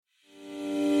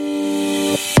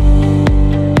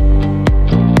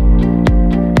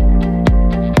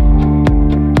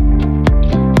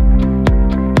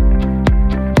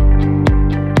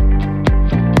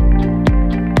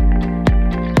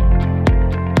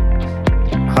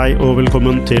Hei og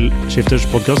velkommen til Skifters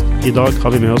podcast. I dag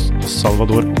har vi med oss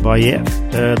Salvador Valle,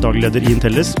 dagleder i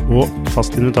Intellis og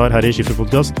fast inventar her i Skifter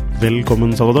podcast.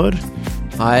 Velkommen, Salvador.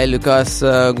 Hei, Lukas.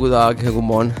 God dag, god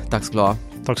morgen. Takk skal du ha.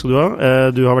 Takk skal du ha.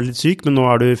 Du har vært litt syk, men nå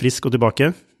er du frisk og tilbake.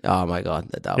 Ja, my god.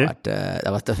 Det har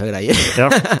vært tøffe greier.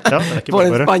 Ja, det er ikke For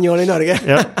bare. en spanjol i Norge.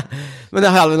 Ja. Men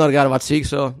det halve Norge har vært syk,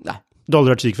 så nei. Du har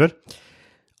aldri vært syk før?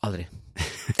 Aldri.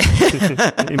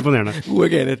 Imponerende. Gode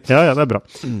gener. Ja, det er bra.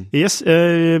 Yes,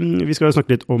 vi skal jo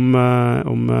snakke litt om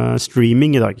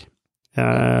streaming i dag.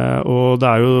 Og det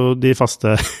er jo de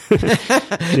faste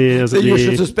The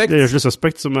usual suspects. The usual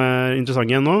suspects som er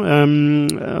interessante igjen nå.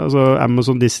 Altså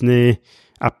Amazon, Disney,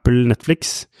 Apple, Netflix.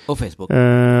 Og Facebook.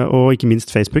 Og ikke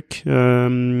minst Facebook.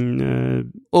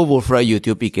 Og hvorfor er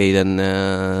YouTube ikke i den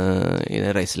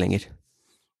reise lenger?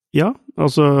 Ja,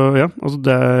 altså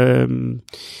det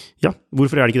ja,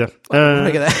 hvorfor er det ikke det? Hvorfor er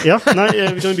det ikke det? Ja, nei,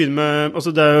 vi kan begynne med,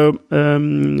 altså det er jo,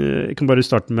 jeg kan bare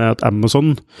starte med at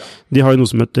Amazon, de har jo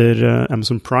noe som heter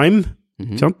Amazon Prime,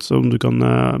 ikke sant? Så om du kan,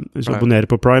 hvis du abonnerer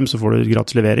på Prime, så får du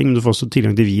gratis levering, men du får også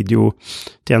tilgang til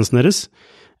videotjenesten deres.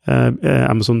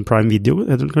 Amazon Prime Video,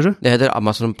 heter det kanskje? Det heter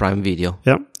Amazon Prime Video.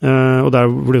 Ja, og der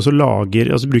hvor de også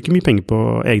lager, altså bruker mye penger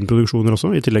på egne produksjoner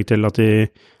også, i tillegg til at de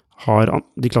har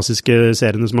de klassiske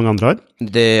seriene som mange andre har.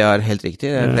 Det er helt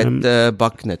riktig. Det er rett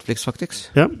bak Netflix,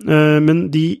 faktisk. Ja, men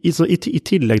i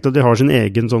tillegg til at de har sin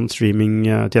egen sånn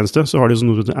streamingtjeneste, så har de også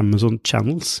noe som heter Amazon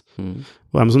Channels.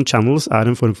 Og Amazon Channels er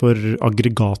en form for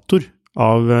aggregator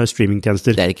av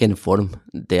streamingtjenester. Det er ikke en form,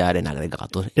 det er en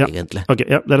aggregator, egentlig. Ok,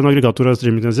 ja, det er en aggregator av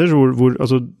streamingtjenester, hvor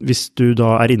altså, hvis du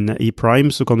da er inne i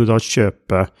Prime, så kan du da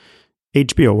kjøpe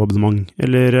HBO-abonnement,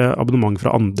 eller abonnement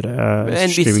fra andre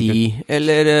NBC,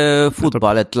 eller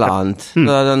fotball, et eller annet.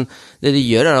 Det de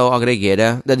gjør er å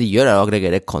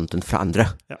aggregere content fra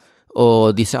andre. Ja.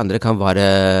 Og disse andre kan være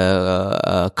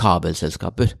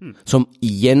kabelselskaper, som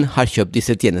igjen har kjøpt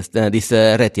disse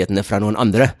rettighetene fra noen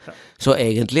andre. Ja. Så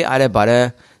egentlig er det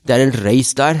bare, det er en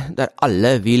race der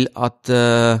alle vil at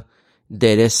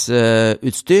deres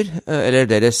utstyr, eller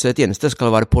deres tjeneste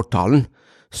skal være portalen,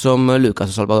 som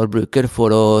Lukas og Salvador bruker for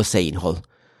å se innhold.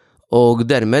 Og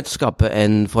dermed skape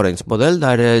en forretningsmodell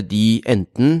der de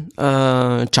enten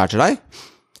charger deg,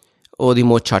 og de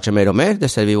må charge mer og mer, det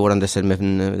ser vi hvordan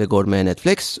det går med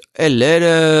Netflix, eller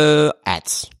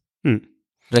ads,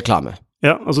 reklame.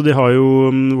 Ja, altså de har jo,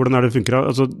 hvordan er det funker?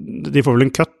 Altså, de får vel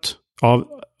en cut av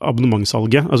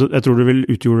abonnementsalget, altså jeg tror det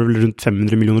utgjorde vel rundt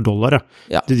 $500 millioner,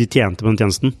 ja. De tjente på den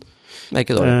tjenesten. Det er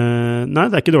ikke dårlig. Nei,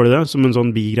 det er ikke dårlig det, som en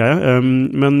sånn bigreie.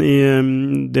 Men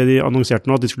det de annonserte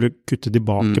nå, at de skulle kutte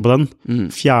tilbake på den,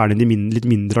 fjerne de litt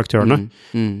mindre aktørene.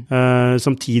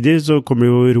 Samtidig så kommer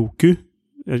jo Roku.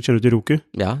 Kjenner du til Roku?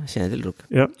 Ja, jeg kjenner til Roku.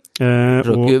 Ja.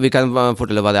 Roku, vi kan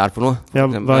fortelle hva det er for noe. Ja,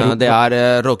 det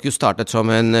er, Roku startet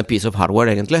som en piece of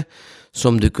hardware, egentlig,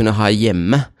 som du kunne ha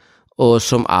hjemme, og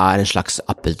som er en slags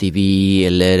Apple TV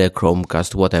eller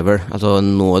Chromecast, whatever. Altså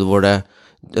noe hvor det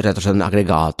rett og slett en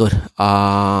aggregator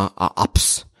av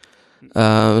apps.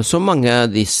 Så mange av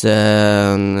disse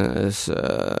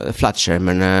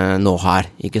flatskjermerne nå har,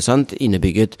 ikke sant,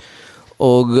 innebygget.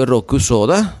 Og Roku så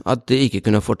det, at de ikke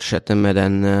kunne fortsette med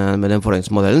den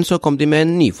forretningsmodellen, så kom de med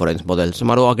en ny forretningsmodell, som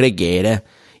er å aggregere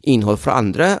innhold fra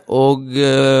andre, og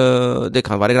det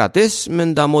kan være gratis,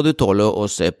 men da må du tåle å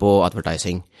se på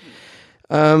advertising.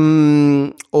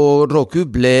 Og Roku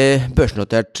ble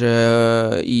børsnotert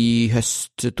i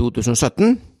høst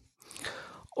 2017,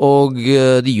 og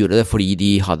de gjorde det fordi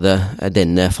de hadde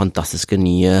denne fantastiske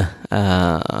nye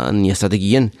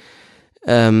strategien.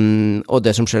 Og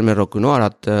det som skjer med Roku nå er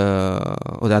at,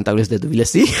 og det er antageligvis det du ville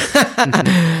si,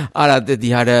 er at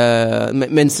de har,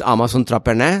 mens Amazon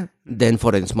trapper ned den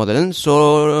forretningsmodellen,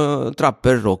 så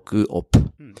trapper Roku opp.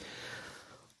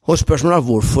 Og spørsmålet er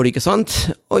hvorfor, ikke sant?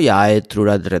 Og jeg tror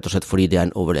det er rett og slett fordi det er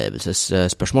en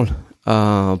overlevelsesspørsmål.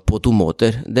 På to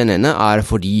måter. Den ene er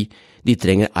fordi de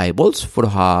trenger eyeballs for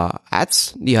å ha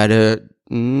ads. De har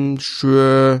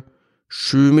 7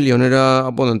 millioner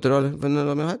abonnenter,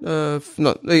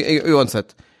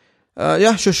 uansett.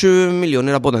 Ja, 27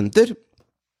 millioner abonnenter,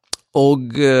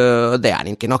 og det er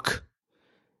ikke nok.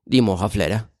 De må ha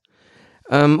flere.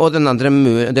 Og den andre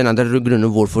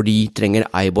grunnen hvorfor de trenger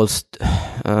eyeballs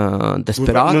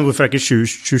desperat. Men hvorfor er ikke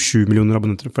 27 millioner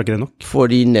abonnenter? Hvorfor er ikke det nok?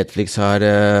 Fordi Netflix har,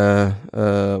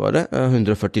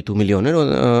 142 millioner,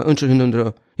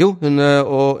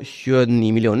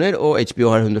 129 millioner, og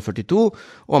HBO har 142,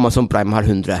 og Amazon Prime har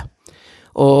 100.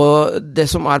 Og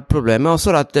det som er problemet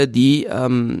også er at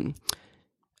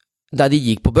da de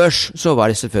gikk på børs, så var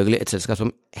det selvfølgelig et selskap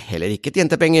som heller ikke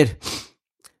tjente penger.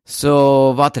 Så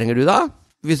hva trenger du da?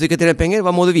 Hvis du ikke trenger penger, hva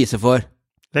må du vise for?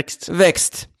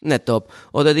 Vekst, nettopp.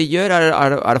 Og det de gjør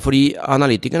er fordi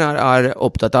analytikerne er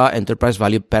opptatt av enterprise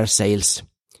value per sales.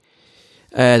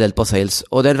 Delt på sales.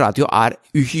 Og den ratio er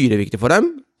uhyre viktig for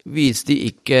dem. Hvis de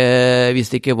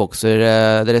ikke vokser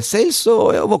deres sales, så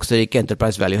vokser ikke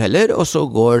enterprise value heller, og så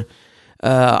går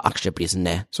aksjeprisen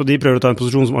ned. Så de prøver å ta en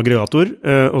posisjon som aggregator,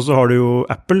 og så har du jo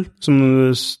Apple, som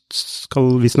skal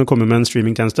visstnok komme med en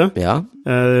streamingtjeneste,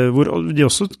 hvor de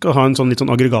også skal ha en sånn litt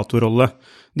sånn aggregatorrolle.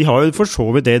 De har jo for så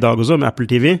vidt det i dag også, med Apple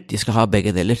TV. De skal ha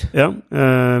begge deler. Ja,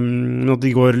 men at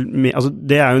de går med, altså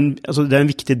det er en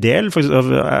viktig del faktisk, av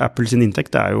Apple sin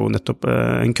inntekt, det er jo nettopp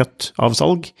en cut av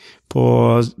salg på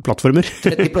plattformer.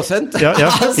 30%? Ja,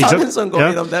 ikke sant? Som går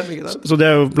innom dem, ikke sant? Så det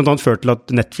er jo blant annet ført til at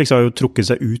Netflix har jo trukket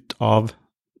seg ut av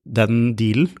den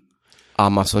dealen.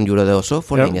 Amazon gjorde det også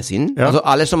for lenge siden. Altså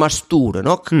alle som er store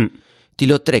nok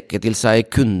til å trekke til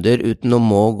seg kunder uten å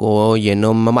må gå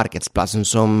gjennom markedsplassen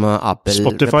som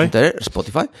Apple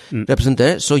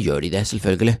representerer, så gjør de det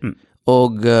selvfølgelig.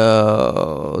 Og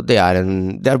det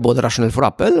er både rasjonelt for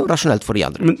Apple og rasjonelt for de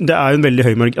andre. Men det er jo en veldig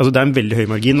høy margin, altså det er en veldig høy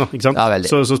margin da, ikke sant? Ja,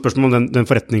 så spørsmålet om den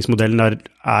forretningsmodellen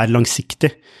er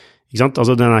langsiktig, ikke sant?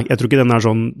 Altså jeg tror ikke den er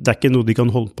sånn, det er ikke noe de kan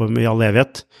holde på med i all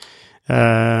evighet.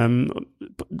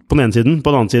 På den ene siden.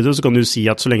 På den annen side så kan du si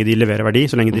at så lenge de leverer verdi,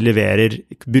 så lenge de leverer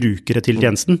brukere til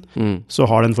tjenesten, så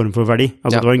har det en form for verdi.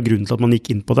 Altså det var en grunn til at man gikk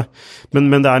inn på det.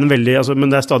 Men det er men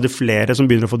det er stadig flere som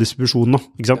begynner å få distribusjon nå,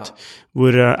 ikke sant?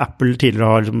 Hvor Apple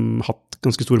tidligere har hatt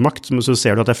ganske stor makt, så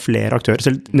ser du at det er flere aktører.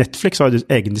 Selv Netflix har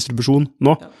egen distribusjon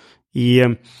nå.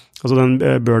 Altså den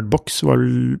Bird Box var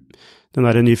den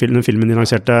der nye filmen de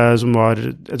lanserte, som var,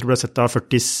 jeg tror det ble sett av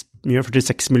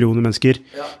 46 millioner mennesker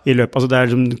i løpet. Altså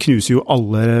det knuser jo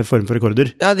alle former for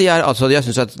rekorder. Ja, jeg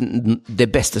synes at det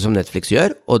beste som Netflix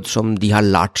gjør, og som de har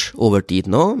lært over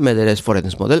tid nå med deres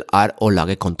forretningsmodell, er å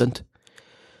lage content.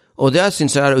 Og det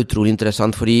synes jeg er utrolig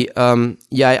interessant, fordi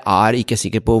jeg er ikke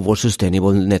sikker på hvor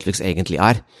sustainable Netflix egentlig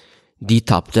er. De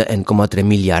tapte $1,3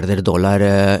 milliarder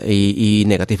i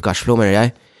negativ cashflow, mener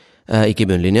jeg. Ikke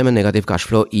bunnlinje, men negativ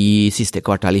cashflow i siste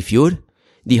kvartal i fjor.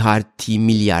 De har 10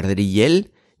 milliarder i gjeld.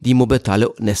 De må betale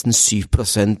nesten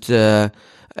 7%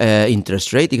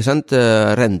 interest rate, ikke sant?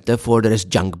 Rente for deres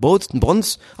junk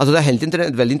bonds. Altså det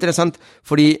er veldig interessant,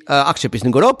 fordi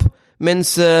aksjeprisen går opp,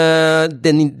 mens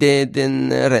den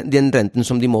renten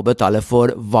som de må betale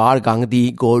for hver gang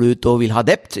de går ut og vil ha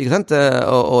debt, ikke sant?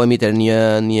 Og emitterer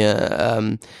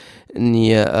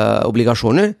nye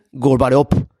obligasjoner, går bare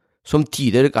opp. Som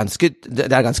tyder det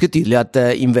er ganske tydelig at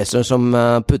investorer som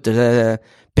putter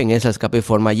penger i selskapet i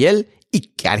form av gjeld,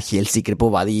 ikke er helt sikre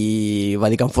på hva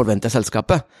de kan forvente av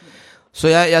selskapet. Så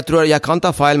jeg tror, jeg kan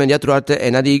ta feil, men jeg tror at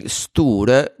en av de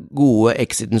store, gode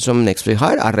exiten som Netflix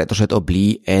har, er rett og slett å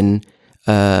bli en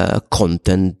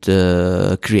content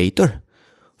creator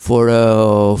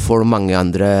for mange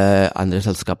andre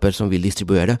selskaper som vil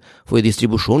distribuere. For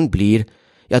distribusjon blir,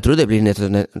 jeg tror det blir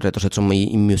rett og slett som i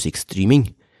musikkstreaming.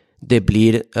 Det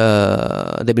blir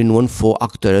noen få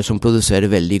aktører som produserer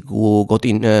veldig godt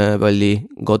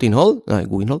innhold,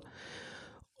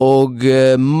 og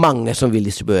mange som vil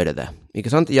distribuere det, ikke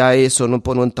sant? Jeg så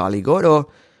på noen tall i går, og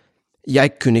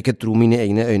jeg kunne ikke tro mine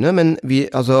egne øyne, men 3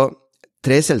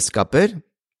 selskaper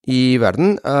i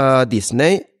verden,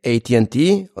 Disney,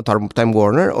 AT&T, Time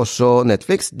Warner, og så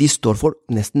Netflix, de står for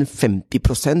nesten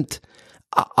 50%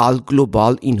 av alt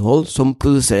globalt innhold som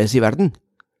produseres i verden.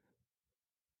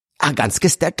 Er ganske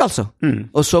sterkt, altså.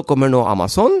 Og så kommer nå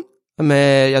Amazon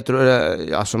med, jeg tror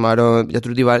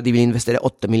de vil investere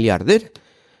 8 milliarder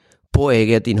på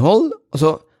eget innhold. Og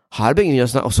så her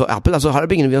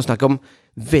begynner vi å snakke om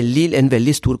en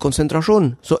veldig stor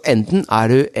konsentrasjon. Så enten er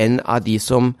du en av de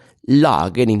som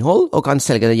lager innhold og kan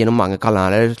selge det gjennom mange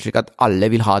kanaler, slik at alle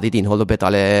vil ha ditt innhold og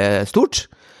betale stort.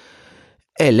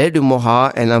 Eller du må ha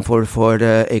en eller annen form for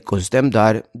økosystem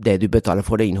der det du betaler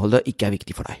for det innholdet ikke er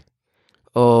viktig for deg.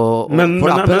 For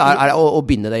Apple er å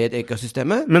binde deg i et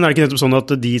økosystemet. Men er det ikke nettopp sånn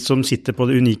at de som sitter på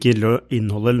det unike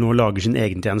innholdet nå lager sine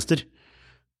egne tjenester?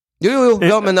 Jo,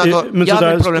 men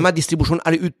problemet er distribusjon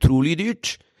er utrolig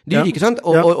dyrt. Ikke sant?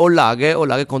 Å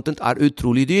lage content er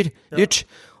utrolig dyrt.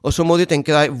 Og så må du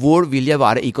tenke deg, hvor vil jeg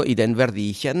være i den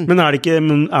verdikjeden? Men er det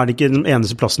ikke den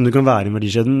eneste plassen du kan være i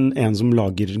verdikjeden, en som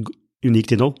lager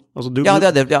unikt innhold? Altså, det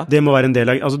må være en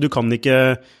del av, altså du kan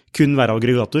ikke kun være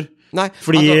aggregator. Nei,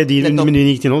 fordi de med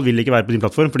unikt innhold vil ikke være på din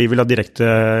plattform, fordi de vil ha direkte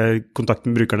kontakt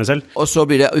med brukerne selv. Og så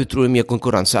blir det utrolig mye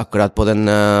konkurranse akkurat på den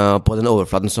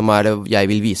overflaten som jeg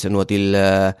vil vise noe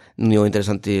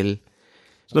interessant til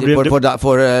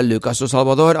for Lucas og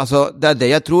Salvador. Altså, det er det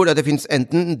jeg tror, at det finnes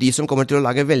enten de som kommer til å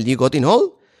lage veldig godt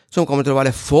innhold, som kommer til å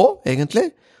være få,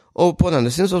 egentlig, og på den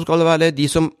andre siden så skal det være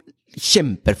de som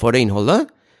kjemper for det innholdet,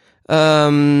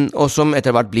 og som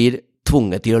etter hvert blir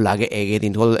tvunget til å lage eget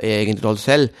innhold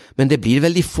selv, men det blir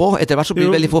veldig få, etter hvert så blir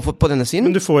det veldig få på denne siden,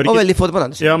 og veldig få det på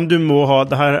denne siden. Ja, men du må ha,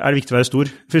 det her er viktig å være stor,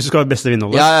 hvis du skal ha det beste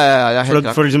innholdet. Ja, helt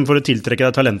klart. For å tiltrekke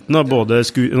deg talentene, både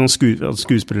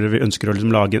skuespillere vi ønsker å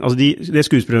liksom lage, altså det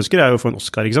skuespillere ønsker er jo å få en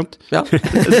Oscar, ikke sant? Ja.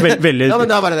 Veldig, ja, men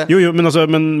det er bare det. Jo, men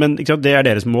ikke sant, det er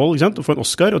deres mål, ikke sant? Å få en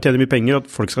Oscar og tjene mye penger, og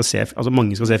at folk skal se, altså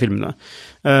mange skal se filmene.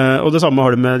 Og det samme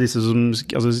har det med disse som,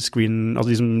 altså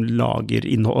de som lager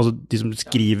innhold, altså de som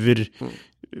skriver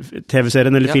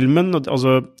TV-serien eller filmen,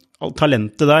 altså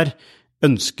talentet der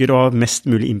ønsker å ha mest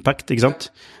mulig impact, ikke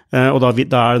sant? Og da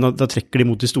trekker de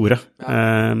mot de store.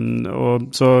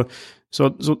 Og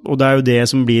det er jo det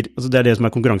som blir, altså det er det som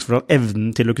er konkurranseforhold,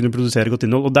 evnen til å kunne produsere godt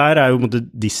innhold, og der er jo på en måte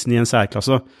Disney en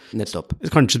særklasse. Nettopp.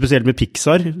 Kanskje spesielt med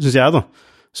Pixar, synes jeg da,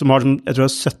 som har sånn, jeg tror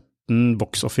det er 17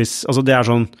 box office, altså det er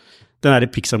sånn, den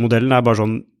her Pixar-modellen er bare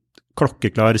sånn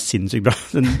klokkeklar, sinnssykt bra.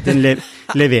 Den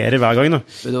leverer hver gang da.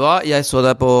 Vet du hva? Jeg så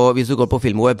det på, hvis du går på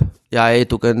Filmweb, jeg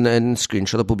tok en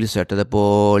screenshot og publiserte det på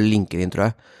LinkedIn, tror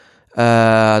jeg.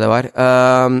 Det var,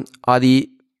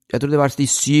 jeg tror det var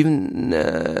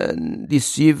de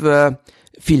syv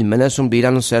filmene som blir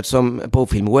annonsert på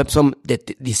Filmweb, som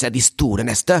disse er de store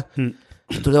neste.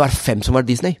 Jeg tror det var 5 som var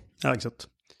Disney. Ja, ikke sant.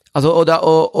 Altså,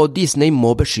 og Disney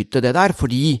må beskytte det der,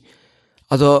 fordi,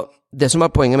 altså, det som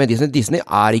er poenget med Disney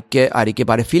er ikke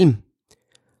bare film.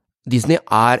 Disney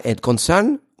er et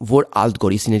konsern hvor alt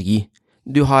går i synergi.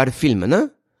 Du har filmene,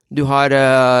 du har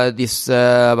disse,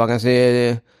 hva kan jeg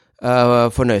si,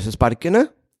 fornøyelsesparkene,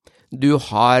 du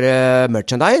har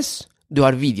merchandise, du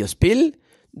har videospill,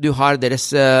 du har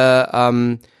deres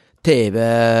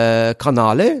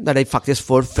TV-kanaler, der de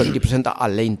faktisk får 40% av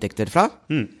alle inntekter fra.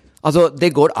 Altså, det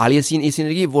går alle i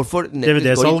synergi. Hvorfor?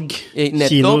 DVD-salg,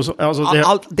 kino, altså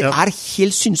det er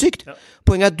helt sinnssykt. Ja.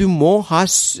 Poenget er at du må ha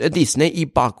Disney i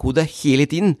bakhodet hele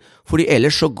tiden, fordi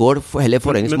ellers så går hele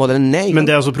forretningsmodellen ned. Men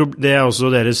det er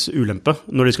også deres ulempe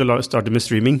når de skal starte med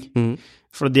streaming.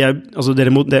 For altså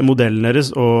modellen deres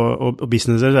og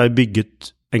business deres er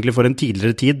bygget egentlig for en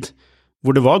tidligere tid,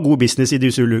 hvor det var god business i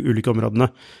disse ulike områdene.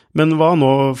 Men hva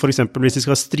nå, for eksempel, hvis de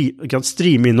skal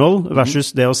streame innhold versus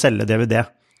det å selge DVD?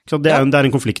 Det er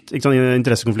en konflikt, ikke sant? En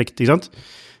interessekonflikt, ikke sant?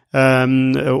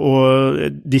 Og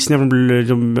Disney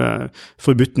har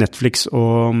forbudt Netflix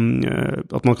og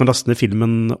at man kan laste ned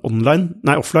filmen offline,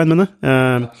 mener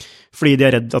jeg. Fordi de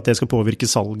er redd at det skal påvirke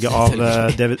salget av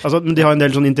DVD. Altså, men de har en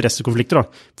del sånne interessekonflikter da,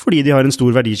 fordi de har en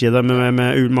stor verdikjede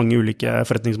med mange ulike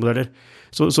forretningsmodeller.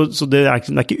 Så det er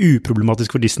ikke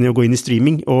uproblematisk for Disney å gå inn i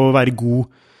streaming og være god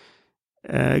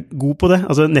på det.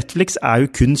 Altså Netflix er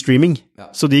jo kun streaming,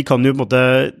 så de kan jo på en måte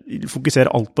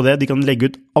fokusere alt på det. De kan legge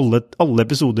ut alle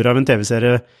episoder av en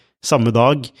TV-serie samme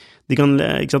dag. De kan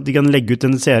legge ut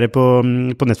en serie på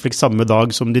Netflix samme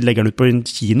dag som de legger den ut på en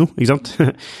kino, ikke sant?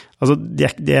 Altså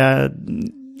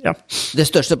ja. Det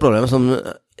største problemet som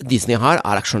Disney har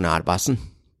er aksjonærbasen.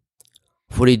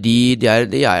 Fordi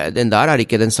den der er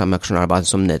ikke den samme aksjonærbasen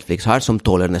som Netflix har, som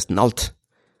tåler nesten alt.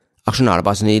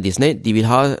 Aksjonærbasen i Disney, de vil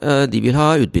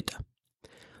ha utbytte.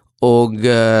 Og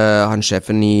han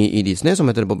sjefen i Disney, som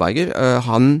heter Bob Iger,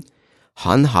 han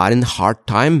har en hard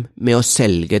time med å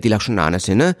selge til aksjonærene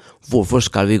sine. Hvorfor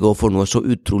skal vi gå for noe så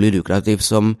utrolig lukrativt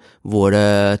som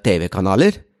våre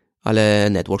TV-kanaler, eller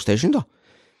network station da,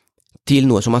 til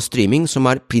noe som er streaming, som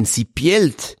er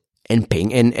prinsipielt en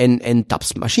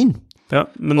tapsmaskin. Ja,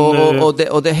 men og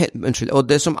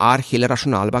det som er hele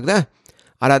rasjonale bak det,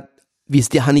 er at hvis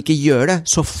han ikke gjør det,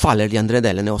 så faller de andre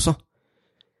delene også.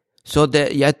 Så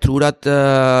jeg tror at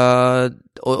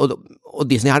og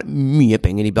Disney har mye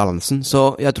penger i balansen,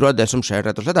 så jeg tror at det som skjer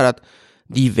rett og slett er at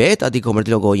de vet at de kommer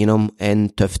til å gå gjennom en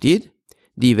tøff tid.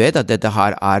 De vet at dette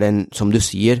her er som du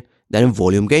sier, det er en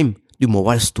volume game. Du må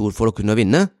være stor for å kunne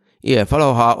vinne. I hvert fall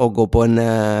å gå på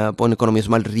en økonomi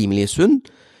som er rimelig sunn.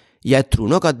 Jeg tror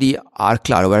nok at de er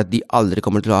klar over at de aldri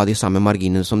kommer til å ha de samme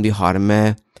marginene som de har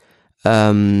med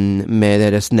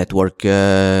deres network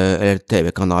eller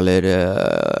TV-kanaler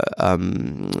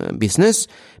business,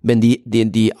 men de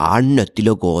er nødt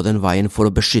til å gå den veien for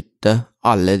å beskytte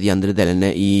alle de andre delene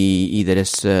i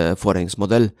deres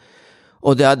forretningsmodell.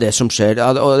 Og det er det som skjer,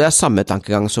 og det er samme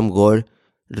tankegang som går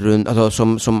rundt, altså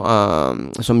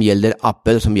som gjelder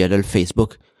Apple, som gjelder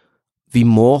Facebook. Vi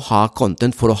må ha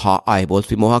content for å ha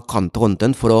eyeballs, vi må ha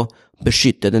content for å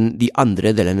beskytte de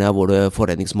andre delene av vår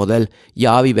forretningsmodell.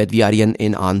 Ja, vi vet vi i en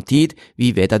annen tid,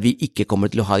 vi vet at vi ikke kommer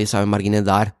til å ha de samme marginene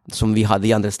der som vi hadde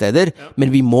i andre steder,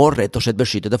 men vi må rett og slett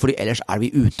beskytte det, fordi ellers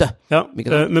vi ute. Ja,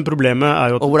 men problemet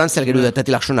jo at... Og hvordan selger du dette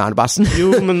til aksjonærbasen?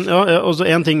 Jo, men altså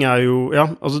en ting jo,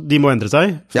 altså de må endre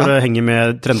seg for å henge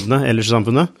med trendene ellers i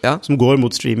samfunnet, som går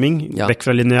mot streaming, vekk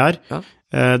fra lineær.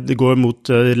 Det går mot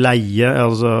leie,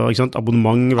 altså, ikke sant,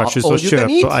 abonnement versus å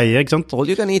kjøpe og eie, ikke sant? All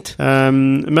you can eat.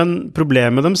 Men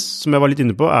problemet deres, som jeg var litt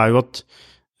inne på, jo at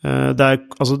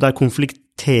det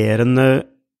konflikterende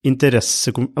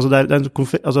interesse, altså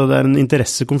det en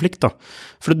interessekonflikt da.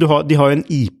 For de har jo en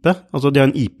IP, altså de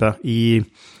har en IP i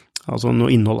altså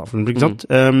noe innhold da, for eksempel, ikke sant?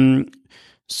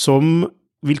 Som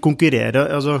vil konkurrere,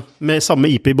 altså med samme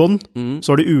IP i bånd,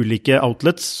 så har du ulike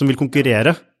outlets som vil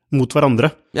konkurrere mot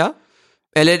hverandre. Ja.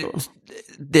 Eller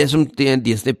det som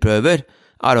Disney prøver,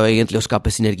 jo egentlig å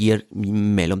skape synergier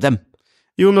mellom dem.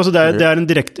 Jo, men altså det en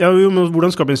direkte... Ja, jo, men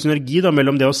hvordan skape en synergi da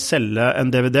mellom det å selge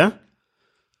en DVD?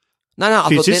 Nei,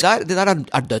 altså det der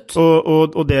dødt.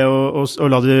 Og det å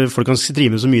la folk kan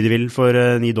streame så mye de vil for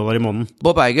 $9 i måneden.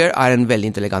 Bob Iger en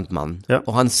veldig intelligent mann,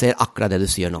 og han ser akkurat det du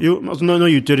sier nå. Jo, altså nå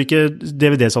utgjør ikke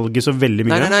DVD-salget så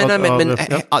veldig mye. Nei, men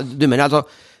du mener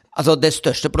altså det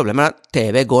største problemet at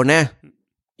TV går ned.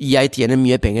 Jeg tjener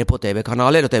mye penger på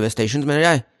TV-kanaler og TV-stations, mener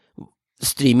jeg.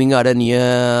 Streaming det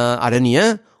nye,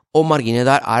 og marginene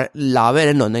der lavere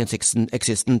enn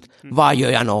non-existent. Hva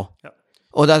gjør jeg nå?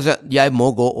 Og jeg må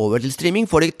gå over til streaming,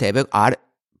 fordi TV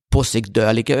på sikt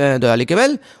død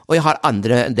likevel, og jeg har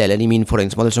andre deler i min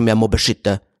forretningsmodell som jeg må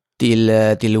beskytte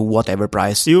til whatever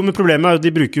price. Jo, men problemet at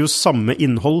de bruker jo samme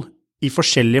innhold i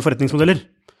forskjellige forretningsmodeller.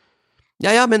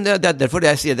 Ja, men det derfor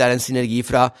jeg sier det en synergi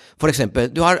fra, for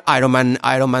eksempel, du har Iron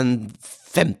Man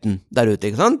 15 der ute,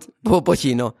 ikke sant? På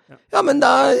kino. Ja, men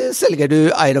da selger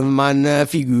du Iron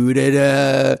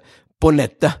Man-figurer på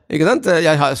nettet, ikke sant?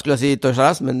 Jeg skulle si Toys R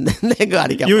Us, men det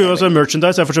ikke. Jo, altså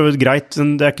merchandise for så vidt greit,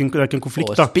 det ikke en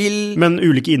konflikt da. Men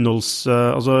ulike innhold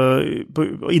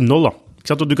da, ikke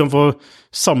sant? Og du kan få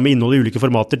samme innhold i ulike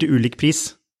formater til ulik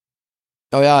pris.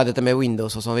 Ja, dette med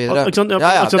Windows og så videre.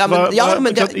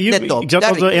 Men nettopp.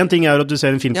 Altså, en ting at du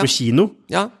ser en film på kino,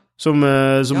 som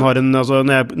har en, altså,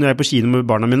 når jeg på kino med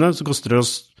barna mine, så koster det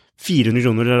oss 400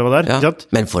 kroner eller hva det ikke sant?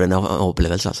 Men for en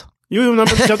opplevelse, altså. Jo,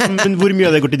 men hvor mye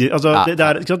av det går til altså,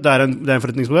 det en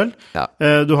forretningsmodell.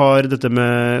 Du har dette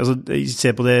med, altså,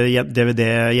 se på det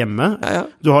DVD hjemme.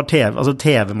 Du har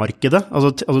TV-markedet,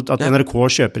 altså at NRK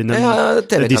kjøper inn en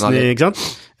Disney, ikke sant?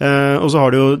 Og så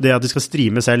har du jo det at de skal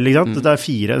streame selv, ikke sant? Dette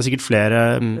 4, det sikkert flere,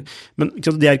 men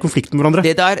ikke sant? De i konflikt med hverandre.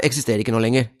 Det der eksisterer ikke nå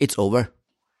lenger. It's over.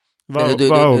 Hva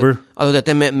over? Altså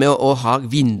dette med å ha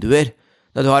vinduer,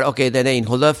 da du har, denne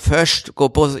innholdet først, gå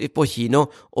på kino,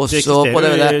 og så på det.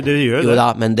 Det gjør det. Jo da,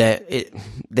 men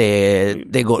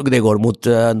det går mot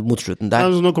slutten der.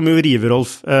 Altså, nå kommer jo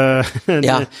Riverolf,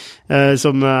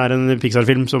 som en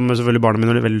Pixar-film, som selvfølgelig barna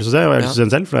mine har veldig lyst til å se, og jeg har lyst til å se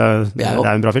den selv, for det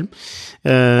en bra film. I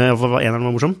hvert fall en av dem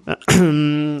var morsom.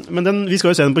 Men vi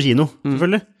skal jo se den på kino,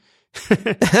 selvfølgelig.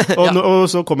 og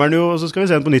så kommer den jo, og så skal vi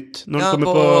se den på nytt når den kommer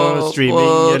på streaming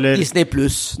eller Disney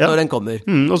Plus når den kommer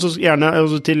og så gjerne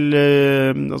til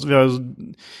altså vi har jo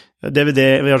DVD,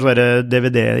 vi har sånn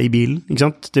DVD i bilen, ikke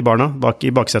sant, til barna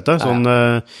i baksetet, sånn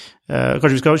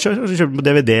kanskje vi skal kjøpe på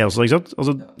DVD også, ikke sant,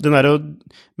 altså,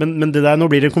 men det der, nå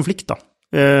blir det en konflikt da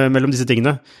mellom disse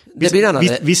tingene.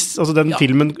 Hvis altså den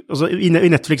filmen, altså i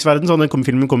Netflix-verden så har den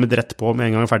filmen kommet rett på med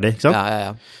en gang ferdig, ikke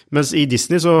sant? Mens i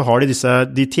Disney så har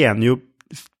de tjener jo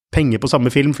penger på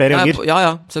samme film flere ganger.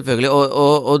 Ja, selvfølgelig,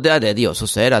 og det det de også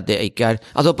ser, at det ikke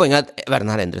altså poenget at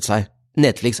verden har endret seg.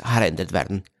 Netflix har endret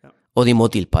verden, og de må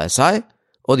tilpasse seg,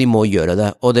 og de må gjøre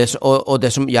det. Og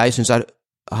det som jeg synes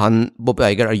Bob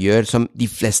Iger gjør, som de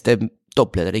fleste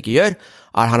toppledere ikke gjør,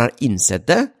 han har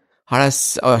innsett det. Han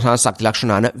har sagt til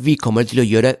aksjonærene, vi kommer til å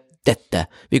gjøre dette.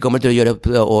 Vi kommer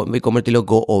til å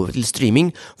gå over til streaming,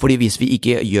 fordi hvis vi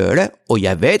ikke gjør det, og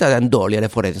jeg vet at det en dårligere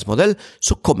forretningsmodell,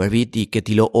 så kommer vi ikke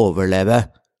til å overleve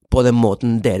på den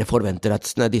måten dere forventer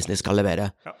at Disney skal levere.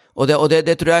 Og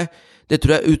det tror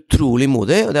jeg utrolig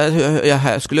modig, og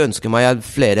jeg skulle ønske meg at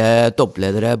flere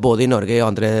toppledere, både i Norge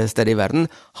og andre steder i verden,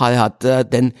 hadde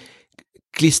hatt den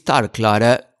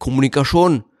krystallklare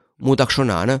kommunikasjon mot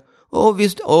aksjonærene. Og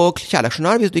kjære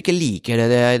aksjonær, hvis du ikke liker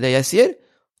det jeg sier,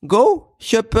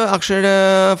 kjøp aksjer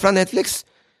fra Netflix.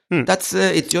 It's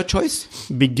your choice.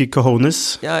 Big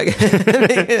cojones. Ja,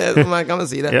 man kan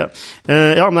si det.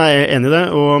 Ja, men jeg enig i det.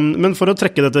 Men for å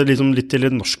trekke dette litt til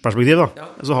et norsk perspektiv,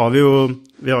 da, så har vi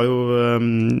har jo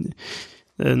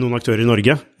noen aktører i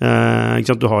Norge.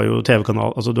 Ikke sant? Du har jo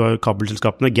TV-kanal, altså du har jo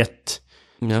kabelselskapene, Get,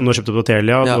 som du har kjøpt opp på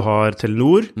Telia, du har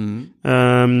Telenor,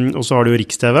 og så har du jo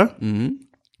Riks-TV.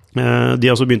 De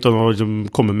har også begynt å liksom,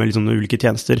 komme med litt sånne ulike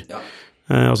tjenester.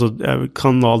 Altså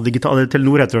Kanal Digital,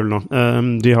 Telenor heter det vel nå.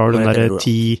 De har den der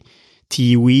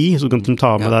TV, så du kan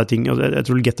ta med deg ting. Altså, jeg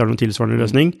tror Get har noen tilsvarende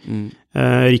løsning.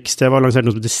 Riks-TV har lansert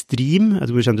noe som heter Stream, jeg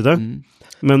tror du kjente det.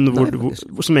 Men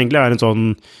som egentlig er en sånn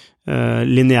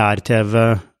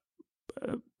lineær-TV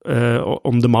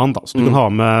on demand, da. Så du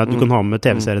kan ha med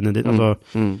TV-seriene dine. Altså,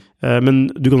 men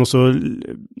du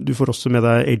får også med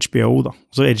deg HBO, da.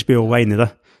 Så HBO er inne i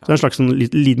det. Så det er en slags sånn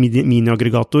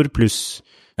mini-aggregator pluss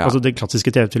altså det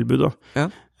klassiske TV-tilbudet.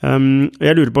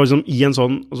 Jeg lurer på, liksom, i en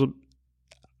sånn, altså,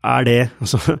 er det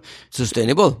altså,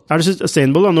 sustainable? Er det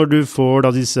sustainable da, når du får da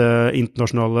disse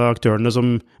internasjonale aktørene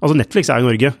som, altså Netflix er i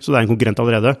Norge, så det er en konkurrent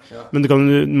allerede, men,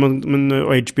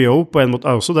 og HBO på en måte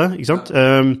er også det, ikke sant?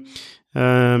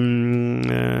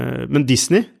 Men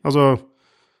Disney, altså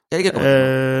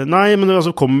nei, men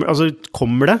altså,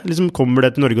 kommer det? Liksom, kommer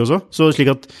det til Norge også? Så slik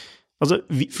at altså,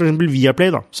 for eksempel Viaplay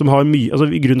da, som har mye, altså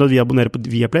grunnen til at vi abonnerer på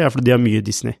Viaplay er fordi de har mye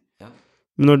Disney.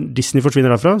 Men når Disney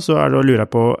forsvinner derfra, så lurer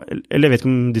jeg på, eller jeg vet ikke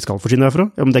om de skal forsvinne derfra,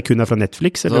 om det kun er fra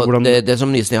Netflix, eller hvordan... Det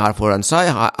som Disney har foran seg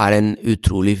er en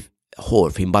utrolig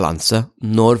hårfin balanse.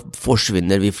 Når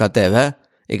forsvinner vi fra TV,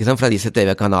 ikke sant, fra disse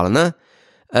TV-kanalene,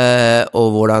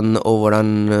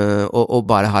 og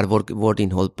bare har vårt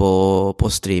innhold på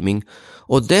streaming.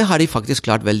 Og det har de faktisk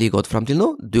klart veldig godt frem til nå.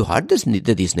 Du har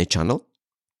The Disney Channel,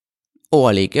 og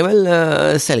allikevel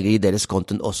selger de deres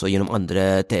content også gjennom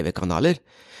andre TV-kanaler.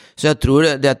 Så jeg tror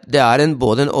det er en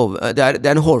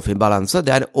hårfin balanse,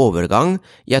 det er en overgang.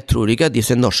 Jeg tror ikke at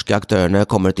disse norske aktørene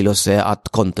kommer til å se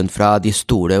at content fra de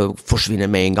store forsvinner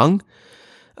med en gang.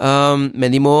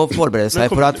 Men de må forberede seg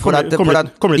for at kommer det til å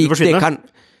forsvinne?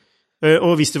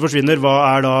 Og hvis det forsvinner, hva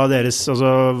er deres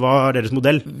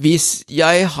modell? Hvis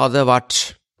jeg hadde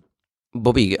vært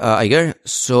Bob Iger,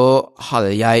 så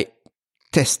hadde jeg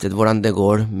testet hvordan det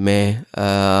går med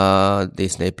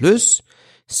Disney+,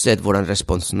 sett hvordan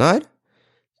responsen er,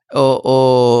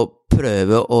 og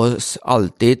prøve å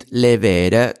alltid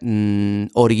levere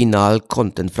original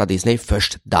content fra Disney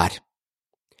først der.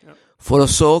 For å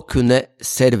så kunne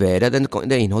servere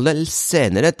det innholdet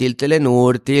senere til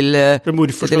Telenor, til...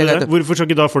 Hvorfor skal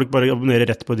ikke da folk bare abonnere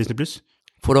rett på Disney+?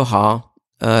 For å ha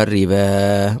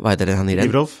hva heter det han i den?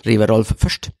 Rive-Rolf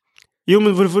først. Jo,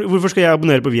 men hvorfor skal jeg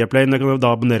abonnere på Viaplay når jeg kan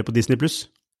da abonnere på Disney+?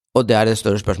 Og det er det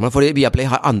større spørsmålet, fordi Viaplay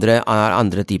har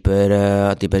andre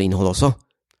typer innhold også.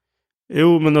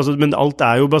 Jo, men alt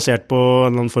er jo basert på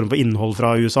en eller annen form for innhold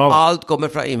fra USA. Da. Alt kommer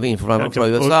fra USA,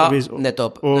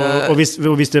 nettopp. Og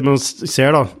hvis det man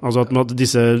ser da, altså at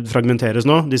disse fragmenteres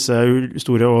nå, disse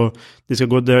store, og de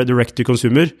skal gå direct to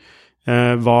consumer,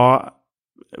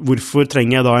 hvorfor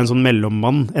trenger jeg da en sånn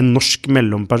mellommann, en norsk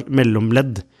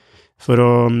mellomledd, for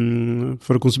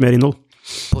å konsumere innhold?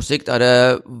 På sikt er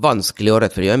det vanskelig å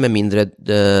rettferdiggjøre, med mindre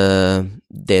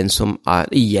den som er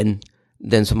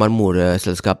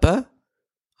morselskapet,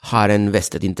 har en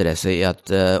vestet interesse i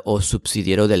å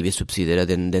subsidiere og delvis subsidiere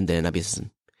den delen av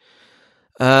businessen.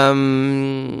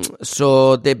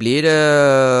 Så det blir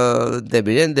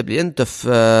en tøff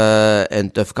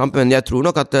kamp, men jeg tror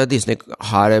nok at Disney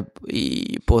har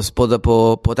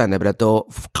på tegnebrettet å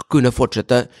kunne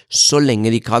fortsette så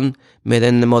lenge de kan med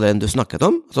den modellen du snakket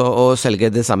om, og selge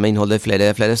det samme innholdet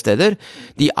flere steder.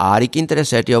 De er ikke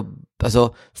interessert i å,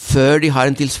 før de har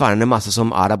en tilsvarende masse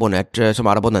som er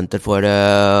abonnenter for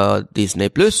Disney+,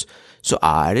 så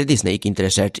er Disney ikke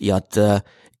interessert i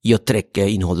å trekke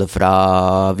innholdet fra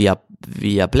via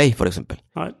Play, for eksempel.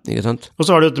 Nei. Ikke sant? Og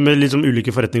så har du dette med liksom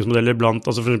ulike forretningsmodeller blant,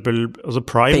 for eksempel,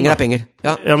 Prime. Penger er penger,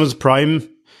 ja. Ja, men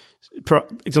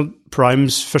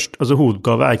Primes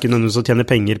hovedoppgave er ikke nødvendigvis å tjene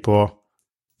penger på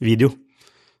video.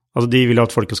 De vil at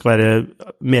folk skal være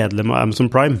medlem av Amazon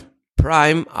Prime.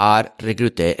 Prime er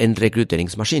en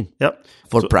rekrutteringsmaskin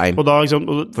for Prime. Og da,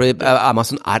 fordi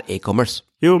Amazon er e-commerce.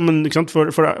 Jo, men ikke sant,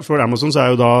 for Amazon så er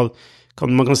jo da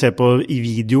man kan se på i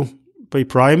video i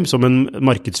Prime som en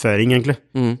markedsføring, egentlig.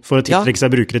 For å tiltrekke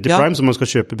seg brukere til Prime, så man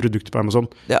skal kjøpe produkter på Amazon.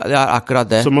 Det er akkurat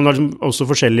det. Så man har også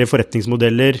forskjellige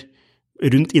forretningsmodeller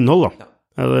rundt innhold, da.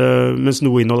 Mens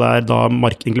noe innhold er da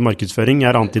egentlig markedsføring,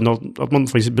 er annet innhold, at man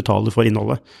faktisk betaler for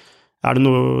innholdet. Er det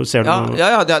noe, ser du noe?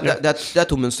 Ja, det er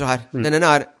to mønstre her. Den ene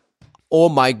er, oh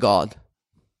my god,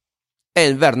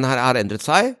 verden her har endret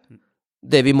seg.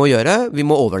 Det vi må gjøre, vi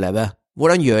må overleve.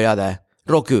 Hvordan gjør jeg det?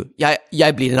 Roku,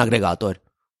 jeg blir en aggregator.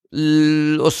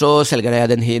 Og så selger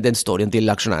jeg den storyen til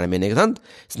aksjonærene mine, ikke sant?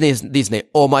 Disney,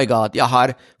 oh my god, jeg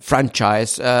har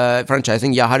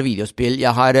franchising, jeg har videospill,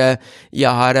 jeg har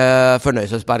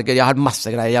fornøyelsesparker, jeg har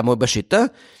masse greier jeg må beskytte.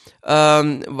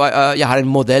 Jeg har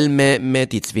en modell med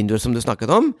tidsvinduer som du snakket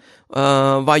om.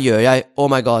 Hva gjør jeg? Oh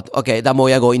my god, ok, da må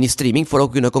jeg gå inn i streaming for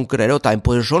å kunne konkurrere og ta en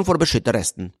posisjon for å beskytte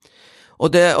resten.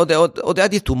 Og det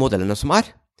er de to modellene som er.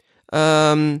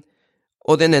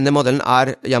 Og den ene modellen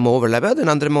er jeg må overleve, den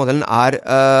andre modellen er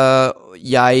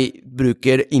jeg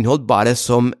bruker innhold bare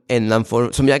som en eller annen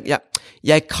form, som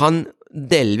jeg kan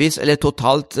delvis eller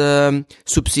totalt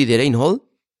subsidiere innhold,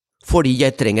 fordi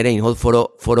jeg trenger innhold for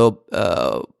å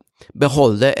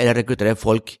beholde eller rekruttere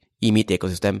folk i mitt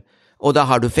ekosystem. Og da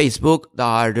har du Facebook, da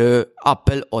har du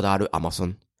Apple, og da har du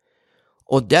Amazon.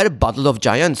 Og det er Battle of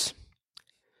Giants.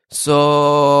 Så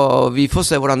vi får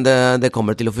se hvordan det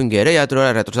kommer til å fungere. Jeg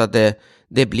tror rett og slett at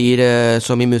det blir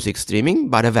som i musikkstreaming,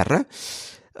 bare verre.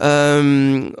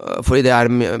 Fordi det er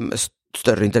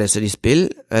større interesser i spill,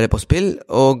 eller på spill,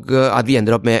 og at vi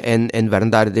ender opp med en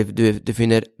verden der du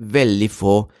finner veldig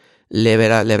få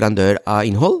leverandør av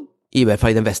innhold, i hvert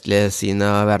fall i den vestlige siden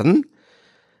av verden,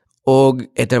 og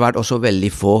etter hvert også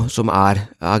veldig få som er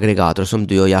aggregater som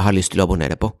du og jeg har lyst til å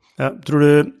abonnere på. Ja, tror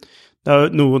du, det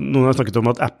er noen har snakket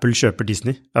om at Apple kjøper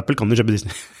Disney. Apple kan jo kjøpe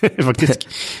Disney, faktisk.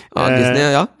 Disney,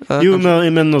 ja. Jo,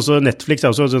 men også Netflix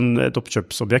er også et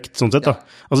oppkjøpsobjekt, sånn sett da.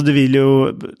 Altså det vil jo,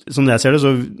 som jeg ser det,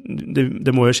 så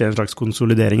det må jo skje en slags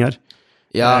konsolidering her.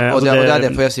 Ja, og det er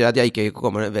derfor jeg sier at jeg ikke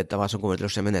vet hva som kommer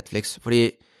til å skje med Netflix, fordi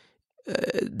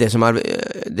det som er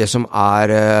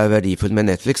verdifullt med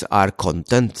Netflix er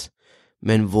content,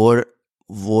 men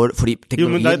fordi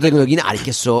teknologien er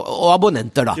ikke så, og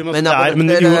abonnenter da. Hvis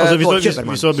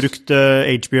du har brukt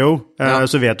HBO,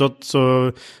 så vet du at,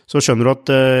 så skjønner du at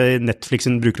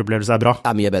Netflixen brukeropplevelse er bra. Det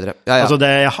er mye bedre. Ja. Altså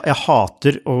jeg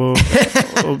hater å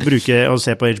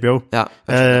se på HBO. Ja.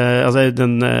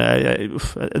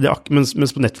 Mens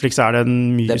på Netflix er det en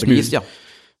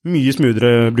mye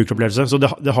smoothere brukeropplevelse, så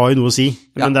det har jo noe å si.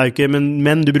 Men, det er jo ikke,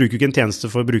 men du bruker jo ikke en tjeneste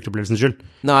for brukeropplevelsens skyld.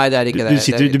 Nei, det er ikke det.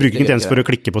 Du bruker ikke en tjeneste for å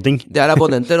klikke på ting. Det er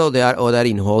abonnenter, og det er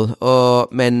innhold.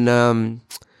 Men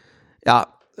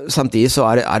samtidig så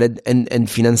er det en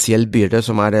finansiell byrde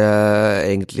som er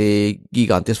egentlig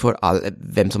gigantisk for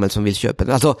hvem som helst som vil kjøpe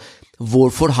den. Altså,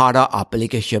 hvorfor har da Apple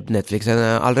ikke kjøpt Netflix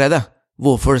allerede?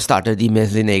 Hvorfor starter de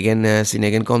med sin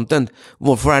egen content?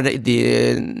 Hvorfor er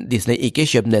Disney ikke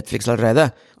kjøpt Netflix allerede?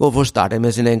 Hvorfor starter de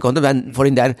med sin egen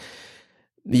content?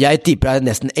 Jeg tipper det er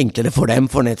nesten enklere for dem,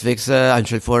 for Netflix,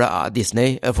 for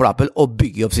Disney, for Apple, å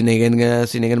bygge opp sin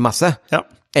egen masse,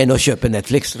 enn å kjøpe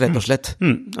Netflix, rett og slett.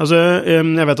 Altså, jeg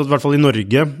vet at i hvert fall i Norge,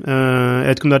 jeg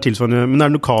vet ikke om det er tilsvarende, men det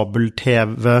er noe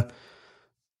kabel-TV,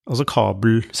 altså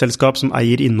kabelselskap som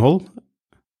eier innhold,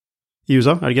 i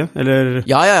USA, er det ikke? Eller...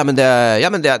 Ja, men det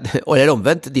er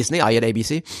omvendt. Disney eier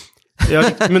ABC.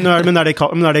 Men er det jeg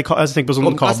tenker på sånn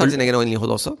Comcast har sin egen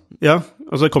innhold også. Ja,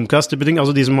 altså Comcast,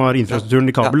 altså de som har infrastrukturen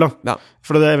i kabel da. Ja.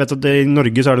 For jeg vet at i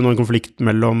Norge så er det nå en konflikt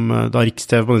mellom da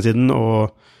Riks-TV på denne siden og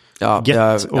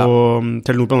Get og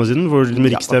Telenor på denne siden, hvor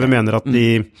Riks-TV mener at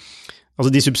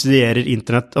de subsidierer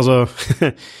internett, altså...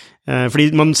 fordi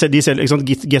de selger, ikke sant,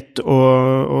 Get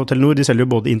og Telenor, de selger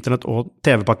jo både internett og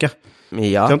TV-pakke.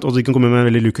 Ja. Og de kan komme med en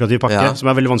veldig lukrativ pakke, som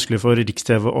er veldig vanskelig for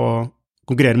Riks-TV å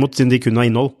konkurrere mot, siden de kun har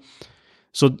innhold.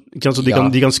 Så de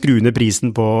kan skru ned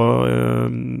prisen på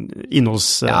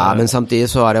innholds... Ja, men samtidig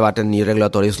så har det vært en ny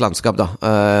regulatorisk landskap da.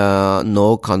 Nå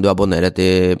kan du abonnere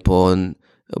på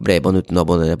bredbånd uten å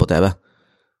abonnere på TV.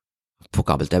 På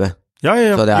kabel-TV. Ja.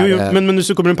 Men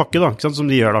hvis du kommer en pakke da, ikke sant, som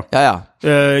de gjør da.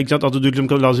 Ikke sant, at du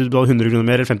kan la oss betale 100 kroner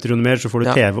mer eller 50 kroner mer, så får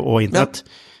du TV og internett.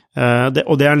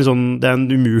 Og det er en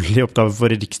umulig oppgave for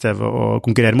Riks-TV å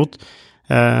konkurrere mot.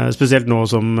 Spesielt nå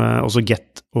som også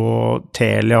Get og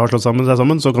Telia har slått sammen,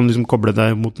 så kan du liksom koble det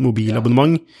mot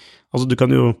mobilabonnement. Altså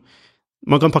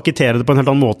man kan pakketere det på en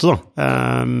helt annen måte da.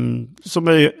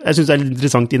 Som jeg synes er litt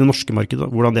interessant i det norske markedet da,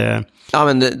 hvordan det... Ja,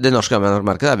 men det norske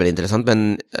markedet er veldig interessant,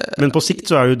 men på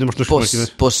sikt så er jo det norske markedet...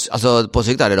 På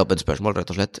sikt er det åpent spørsmål,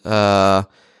 rett og slett.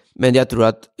 Men jeg tror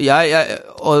at,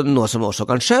 og noe som også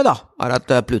kan skje da, er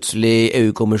at plutselig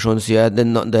EU-kommisjonen sier at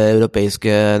den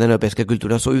europeiske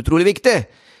kulturen er så utrolig viktig.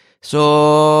 Så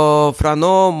fra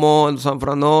nå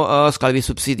skal vi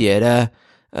subsidiere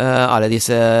alle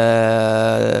disse,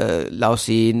 la oss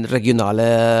si, regionale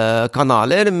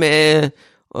kanaler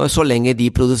så lenge de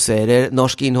produserer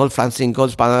norsk innhold, fransk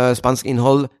innhold, spansk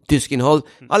innhold, tysk innhold,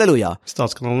 halleluja.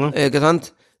 Statskanalene. Ikke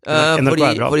sant?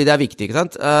 Fordi det er viktig, ikke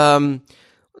sant?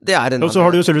 Og så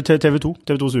har du jo selv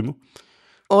TV2 Sumo.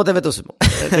 Og TV2 Sumo.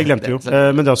 Det glemte vi jo.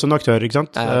 Men det er også en aktør, ikke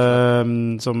sant?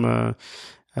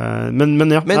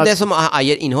 Men det som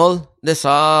eier innhold, det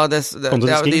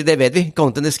vet vi,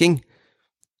 content is king.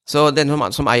 Så den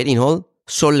som eier innhold,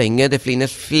 så lenge det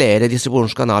finnes flere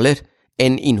distribusjonskanaler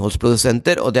en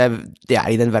innholdsprodusenter, og det er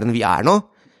i den verden vi er nå.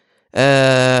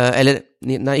 Eller,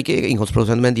 nei, ikke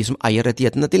innholdsprodusenter, men de som eier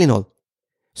rettighetene til innhold.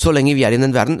 Så lenge vi er i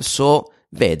den verden, så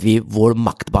vet vi hvordan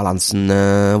maktbalansen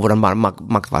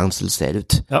ser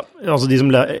ut. Ja, altså de som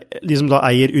da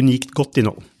eier unikt godt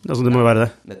innhold. Altså det må jo være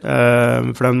det.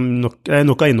 For det er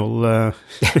nok av innhold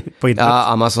på internett.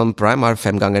 Ja, Amazon Prime har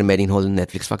 5 ganger mer innhold enn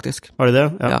Netflix, faktisk. Har de det?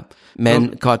 Ja.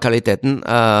 Men kvaliteten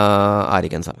er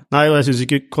ikke den samme. Nei, og jeg synes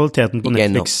ikke kvaliteten på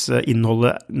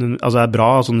Netflix-innholdet altså er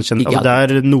bra. Sånn altså det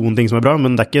er noen ting som er bra,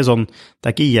 men det er ikke sånn, det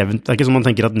er ikke jevnt. Det er ikke sånn man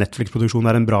tenker at Netflix-produksjon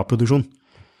er en bra produksjon.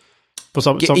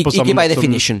 Ikke by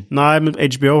definition. Nei, men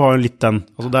HBO har jo litt den.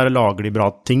 Altså der lager de bra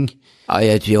ting. Ja,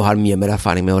 HBO har mye mer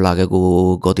erfaring med å lage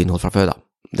godt innhold fra før, da.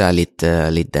 Det er litt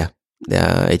det.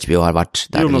 HBO har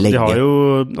vært der lenge. De har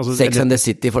jo... Altså, Sex and the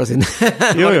City, for å si det.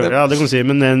 jo, ja, det kan du si,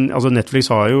 men altså, Netflix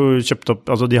har jo kjøpt opp,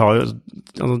 altså de har jo,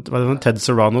 altså, Ted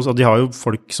Sarandos, og de har jo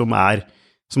folk som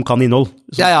kan innhold,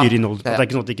 som styrer innhold. Det er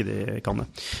ikke sånn at ikke de kan det.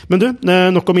 Men du,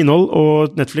 nok om innhold,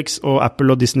 og Netflix, og Apple,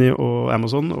 og Disney, og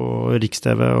Amazon, og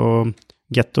Riks-TV, og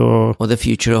Get, og the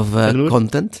future of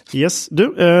content. Yes,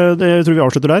 du, det tror vi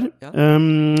avslutter der.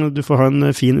 Du får ha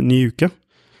en fin ny uke.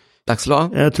 Takk skal du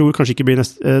ha. Jeg tror kanskje ikke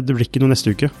det blir ikke noe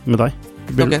neste uke med deg.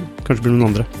 Kanskje blir det noen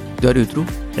andre. Du er utro?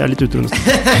 Jeg er litt utro nesten.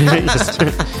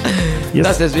 Yes.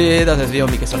 Da ses vi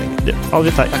om ikke så lenge. Ja,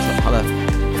 aldri tei. Takk skal du ha. Ha det.